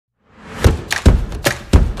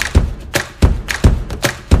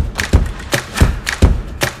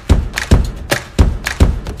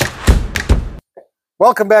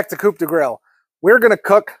Welcome back to Coop de Grill. We're going to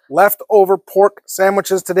cook leftover pork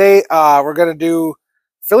sandwiches today. We're going to do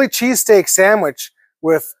Philly cheesesteak sandwich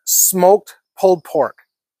with smoked pulled pork.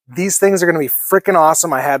 These things are going to be freaking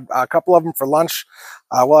awesome. I had a couple of them for lunch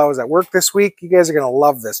while I was at work this week. You guys are going to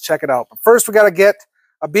love this. Check it out. But first, we got to get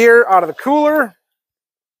a beer out of the cooler.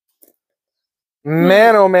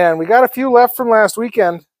 Man, oh man, we got a few left from last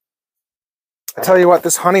weekend. I tell you what,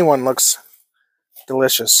 this honey one looks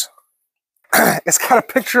delicious. It's got a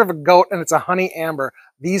picture of a goat and it's a honey amber.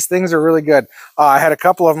 These things are really good. I had a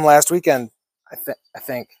couple of them last weekend, I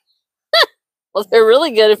think. Well, they're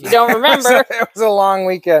really good if you don't remember. It was a long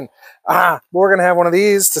weekend. We're going to have one of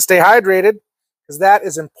these to stay hydrated because that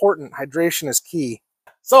is important. Hydration is key.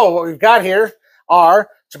 So what we've got here are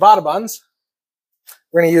ciabatta buns.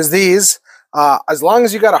 We're going to use these. As long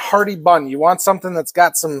as you got a hearty bun, you want something that's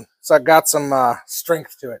got some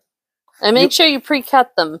strength to it. And make sure you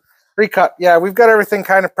pre-cut them. Pre-cut. Yeah, we've got everything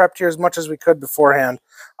kind of prepped here as much as we could beforehand.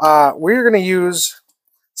 We're going to use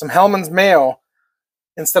some Hellmann's mayo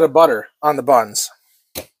instead of butter on the buns.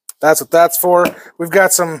 That's what that's for. We've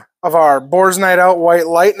got some of our Boar's Night Out White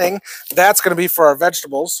Lightning. That's going to be for our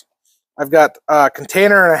vegetables. I've got a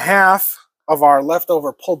container and a half of our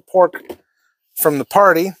leftover pulled pork from the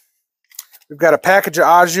party. We've got a package of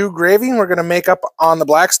au jus gravy we're going to make up on the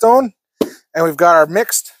Blackstone. And we've got our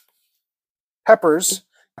mixed peppers.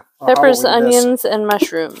 Peppers, onions, and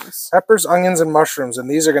mushrooms. Peppers, onions, and mushrooms. And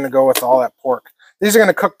these are going to go with all that pork. These are going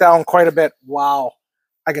to cook down quite a bit. Wow.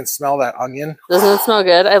 I can smell that onion. Doesn't it smell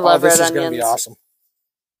good? I love red onions. This is going to be awesome.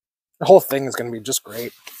 The whole thing is going to be just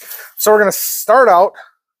great. So we're going to start out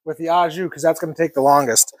with the au jus because that's going to take the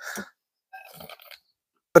longest.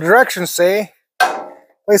 The directions say,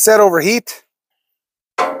 place that over heat.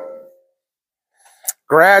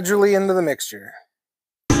 Gradually into the mixture.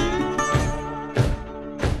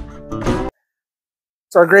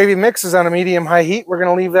 So our gravy mix is on a medium-high heat. We're going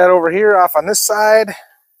to leave that over here off on this side.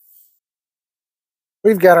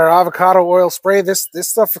 We've got our avocado oil spray. This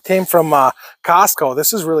stuff came from Costco.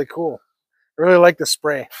 This is really cool. I really like the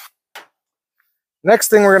spray. Next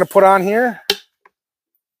thing we're going to put on here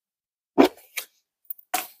is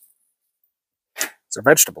our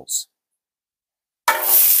vegetables.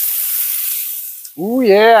 Ooh,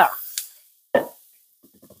 yeah.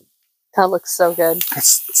 That looks so good. It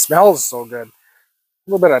smells so good. A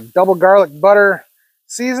little bit of double garlic butter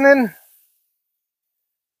seasoning.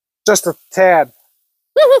 Just a tad.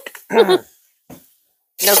 No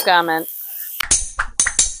comment.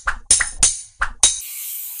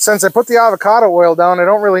 Since I put the avocado oil down, I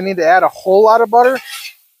don't really need to add a whole lot of butter.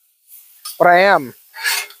 But I am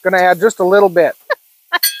going to add just a little bit.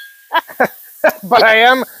 But I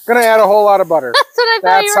am going to add a whole lot of butter. That's what I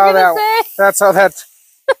thought you were going to say. That's how that's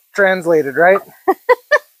translated, right?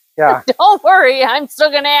 Yeah. Don't worry, I'm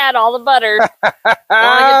still going to add all the butter. I don't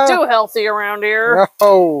want to get too healthy around here.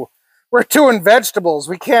 No, we're doing vegetables.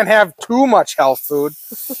 We can't have too much health food.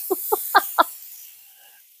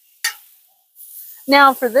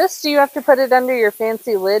 Now, for this, do you have to put it under your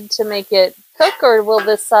fancy lid to make it cook, or will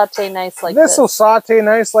this saute nice like this? This will saute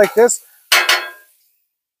nice like this.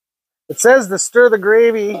 It says to stir the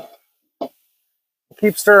gravy.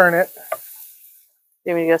 Keep stirring it.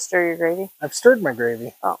 You want me to go stir your gravy? I've stirred my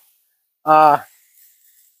gravy. Oh.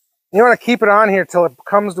 You want to keep it on here till it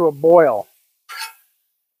comes to a boil.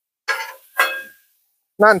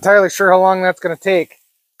 Not entirely sure how long that's going to take.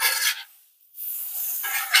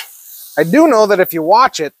 I do know that if you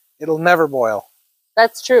watch it, it'll never boil.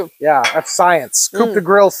 That's true. Yeah, that's science. Coop de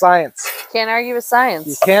Grill science. Can't argue with science.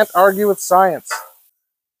 You can't argue with science.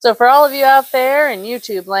 So for all of you out there in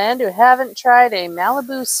YouTube land who haven't tried a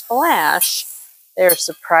Malibu Splash, they're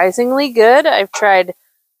surprisingly good. I've tried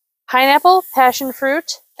pineapple, passion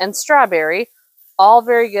fruit, and strawberry. All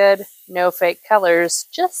very good. No fake colors.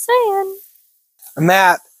 Just saying. And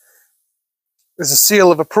that is a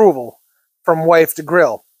seal of approval from Wife to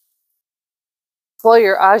Grill. Well,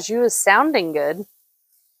 your au jus is sounding good.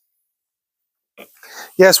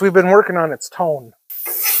 Yes, we've been working on its tone.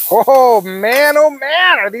 Oh man,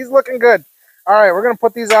 are these looking good. All right, we're going to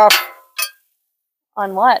put these off.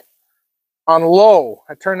 On what? On low.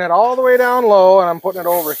 I turn that all the way down low, and I'm putting it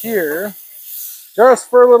over here just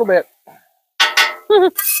for a little bit.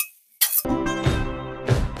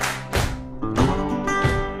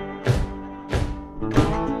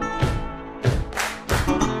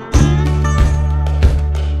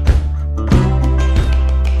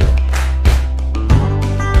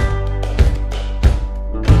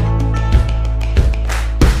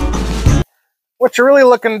 What you're really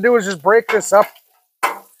looking to do is just break this up,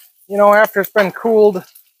 you know, after it's been cooled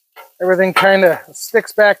everything kind of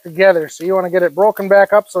sticks back together. So you want to get it broken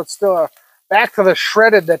back up so it's still back to the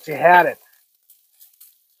shredded that you had it.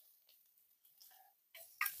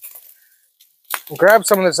 Grab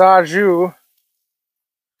some of this au jus.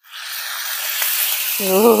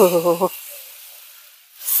 Ooh.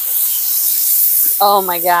 Oh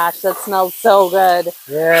my gosh, that smells so good.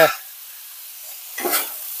 Yeah.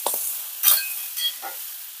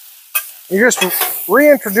 You're just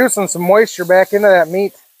reintroducing some moisture back into that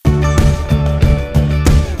meat.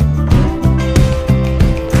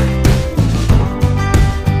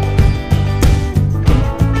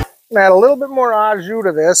 Add a little bit more au jus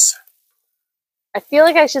to this. I feel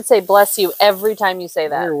like I should say bless you every time you say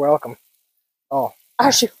that. You're welcome. Oh.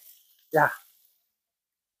 Au jus. Yeah.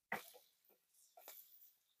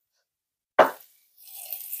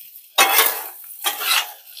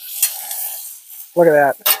 Look at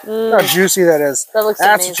that. Look how juicy that is. That looks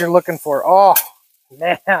That's amazing. what you're looking for. Oh,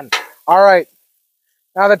 man. All right.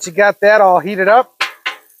 Now that you got that all heated up,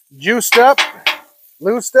 juiced up,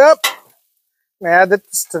 loosed up, add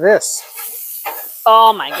this to this.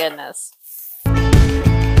 Oh my goodness.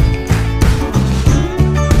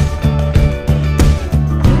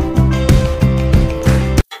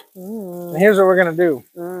 And here's what we're going to do.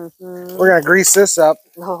 We're going to grease this up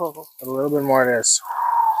with a little bit more of this.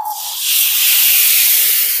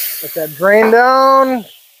 Let that drain down.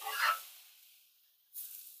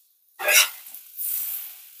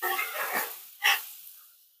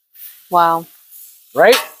 Wow.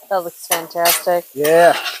 Right? That looks fantastic.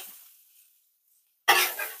 Yeah.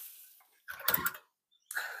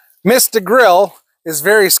 Mr. Grill is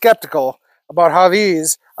very skeptical about how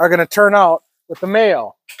these are going to turn out with the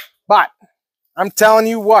mayo. But I'm telling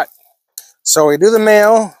you what. So we do the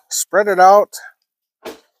mayo, spread it out.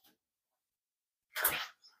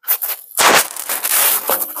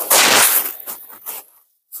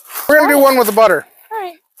 We're going to do one with the butter. All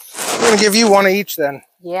right. We're going to give you one of each then.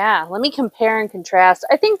 Yeah, let me compare and contrast.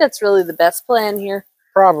 I think that's really the best plan here.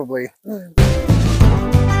 Probably.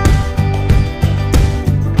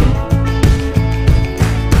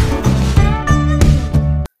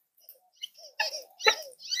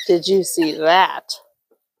 Did you see that?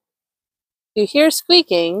 You hear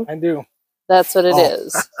squeaking? I do. That's what it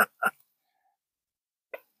is.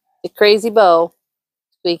 The crazy bow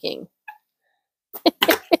squeaking.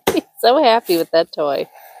 He's so happy with that toy.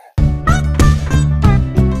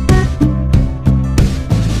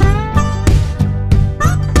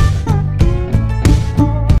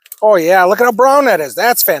 Oh yeah, look at how brown that is.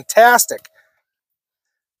 That's fantastic.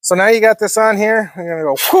 So now you got this on here. We're gonna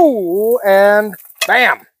go whoo and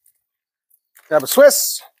bam. Grab a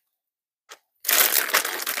Swiss.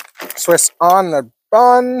 Swiss on the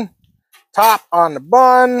bun. Top on the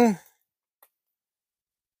bun.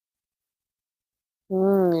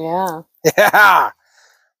 Yeah. Yeah.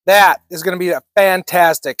 That is gonna be a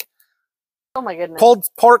fantastic Oh my goodness. pulled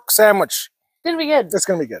pork sandwich. It's gonna be good. It's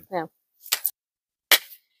gonna be good. Yeah.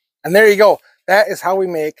 And there you go. That is how we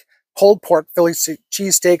make pulled pork Philly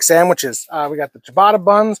cheesesteak sandwiches. We got the ciabatta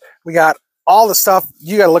buns. We got all the stuff.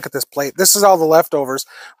 You got to look at this plate. This is all the leftovers.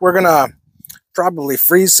 We're going to probably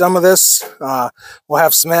freeze some of this. We'll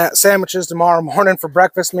have some sandwiches tomorrow morning for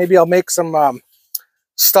breakfast. Maybe I'll make some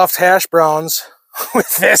stuffed hash browns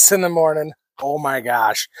with this in the morning. Oh my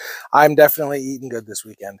gosh. I'm definitely eating good this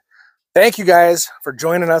weekend. Thank you guys for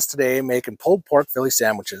joining us today making pulled pork Philly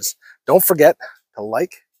sandwiches. Don't forget to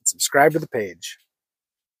like and subscribe to the page.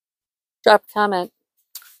 Drop a comment.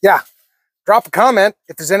 Yeah, drop a comment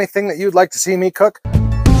if there's anything that you'd like to see me cook.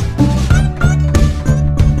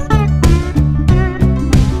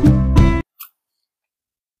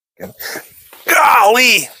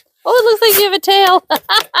 Golly! Oh, it looks like you have a tail.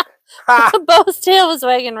 Bo's tail was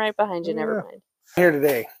wagging right behind you. Never mind. Here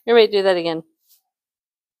today. Here, wait, do that again.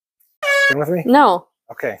 You with me? No.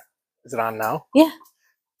 Okay. Is it on now? Yeah.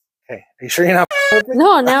 Okay. Are you sure you're not with me?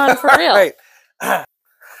 No, now I'm for real. Right. I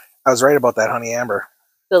was right about that, honey Amber.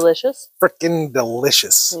 Delicious. Frickin'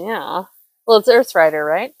 delicious. Yeah. Well, it's Earth Rider,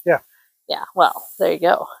 right? Yeah. Yeah. Well, there you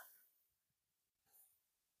go.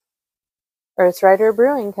 Earth Rider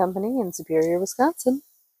Brewing Company in Superior, Wisconsin.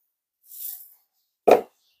 Do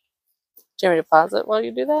you want me to pause it while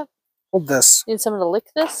you do that? Hold this. Need someone to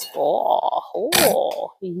lick this?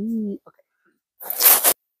 Oh. Okay.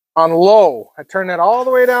 On low. I turn that all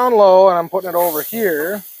the way down low, and I'm putting it over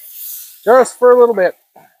here just for a little bit.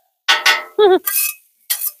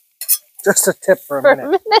 Just a tip for a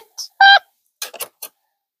minute.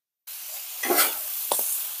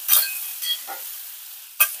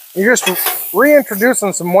 You're just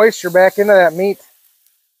reintroducing some moisture back into that meat.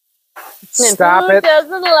 Stop Who it.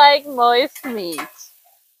 doesn't like moist meat?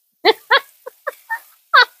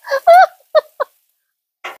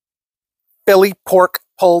 Philly pork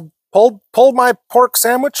pulled my pork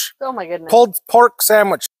sandwich. Oh my goodness. Pulled pork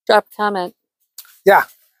sandwich. Drop a comment. Yeah.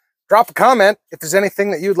 Drop a comment if there's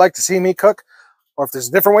anything that you'd like to see me cook, or if there's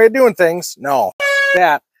a different way of doing things. No.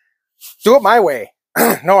 That. Do it my way.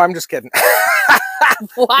 No, I'm just kidding.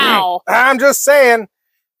 Wow. I'm just saying.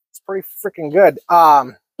 It's pretty freaking good.